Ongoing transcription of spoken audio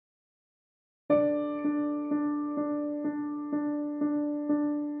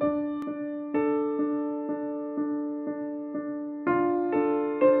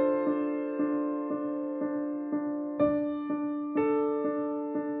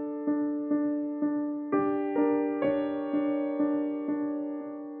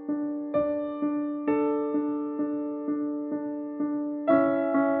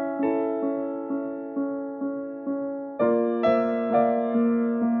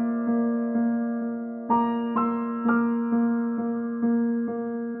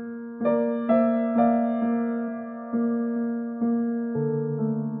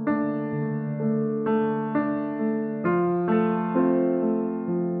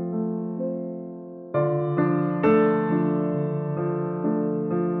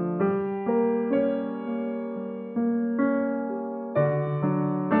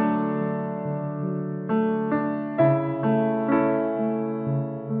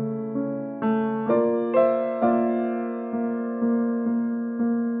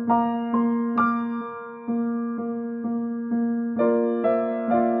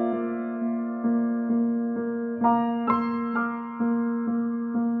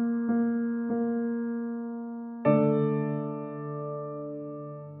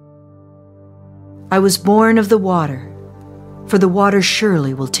I was born of the water, for the water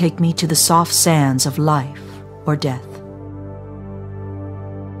surely will take me to the soft sands of life or death.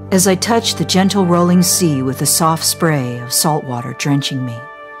 As I touch the gentle rolling sea with the soft spray of salt water drenching me,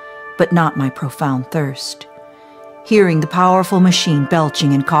 but not my profound thirst, hearing the powerful machine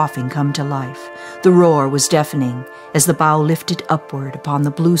belching and coughing come to life, the roar was deafening as the bow lifted upward upon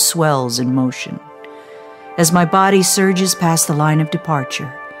the blue swells in motion. As my body surges past the line of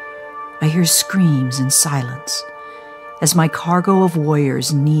departure, I hear screams and silence as my cargo of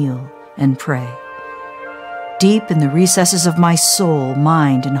warriors kneel and pray. Deep in the recesses of my soul,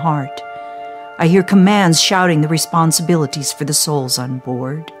 mind, and heart, I hear commands shouting the responsibilities for the souls on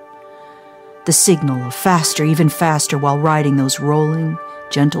board. The signal of faster, even faster, while riding those rolling,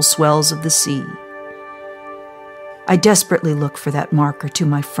 gentle swells of the sea. I desperately look for that marker to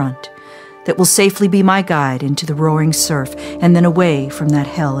my front that will safely be my guide into the roaring surf and then away from that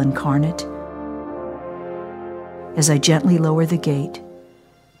hell incarnate. As I gently lower the gate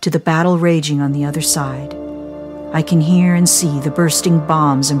to the battle raging on the other side, I can hear and see the bursting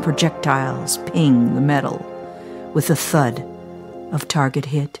bombs and projectiles ping the metal with the thud of target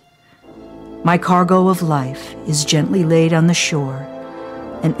hit. My cargo of life is gently laid on the shore,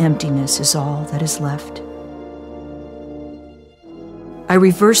 and emptiness is all that is left. I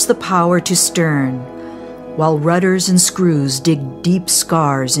reverse the power to stern, while rudders and screws dig deep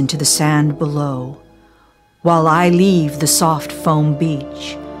scars into the sand below. While I leave the soft foam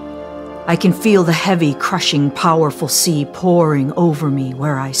beach, I can feel the heavy, crushing, powerful sea pouring over me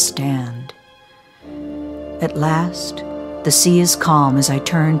where I stand. At last, the sea is calm as I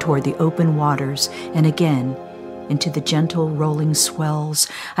turn toward the open waters, and again, into the gentle rolling swells,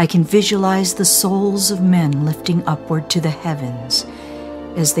 I can visualize the souls of men lifting upward to the heavens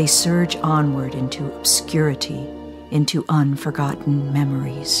as they surge onward into obscurity, into unforgotten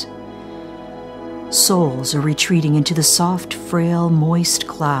memories. Souls are retreating into the soft, frail, moist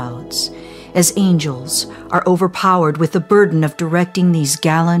clouds as angels are overpowered with the burden of directing these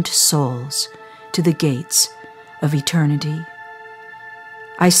gallant souls to the gates of eternity.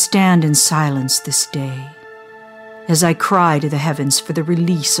 I stand in silence this day as I cry to the heavens for the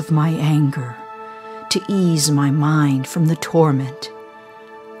release of my anger, to ease my mind from the torment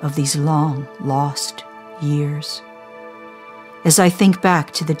of these long lost years. As I think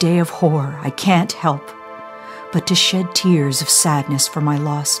back to the day of horror, I can't help but to shed tears of sadness for my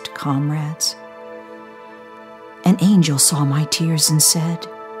lost comrades. An angel saw my tears and said,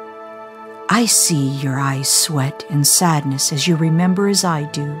 "I see your eyes sweat in sadness as you remember as I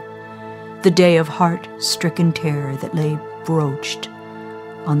do the day of heart-stricken terror that lay broached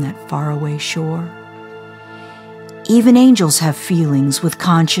on that faraway shore. Even angels have feelings with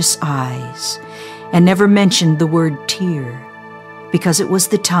conscious eyes, and never mentioned the word tear, because it was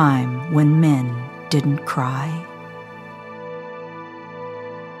the time when men didn't cry."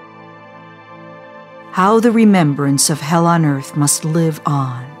 How the remembrance of hell on earth must live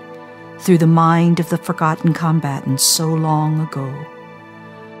on through the mind of the forgotten combatants so long ago.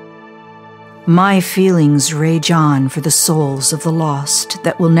 My feelings rage on for the souls of the lost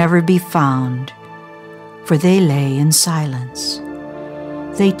that will never be found, for they lay in silence.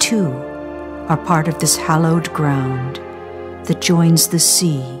 They too are part of this hallowed ground that joins the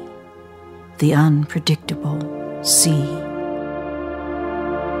sea, the unpredictable sea.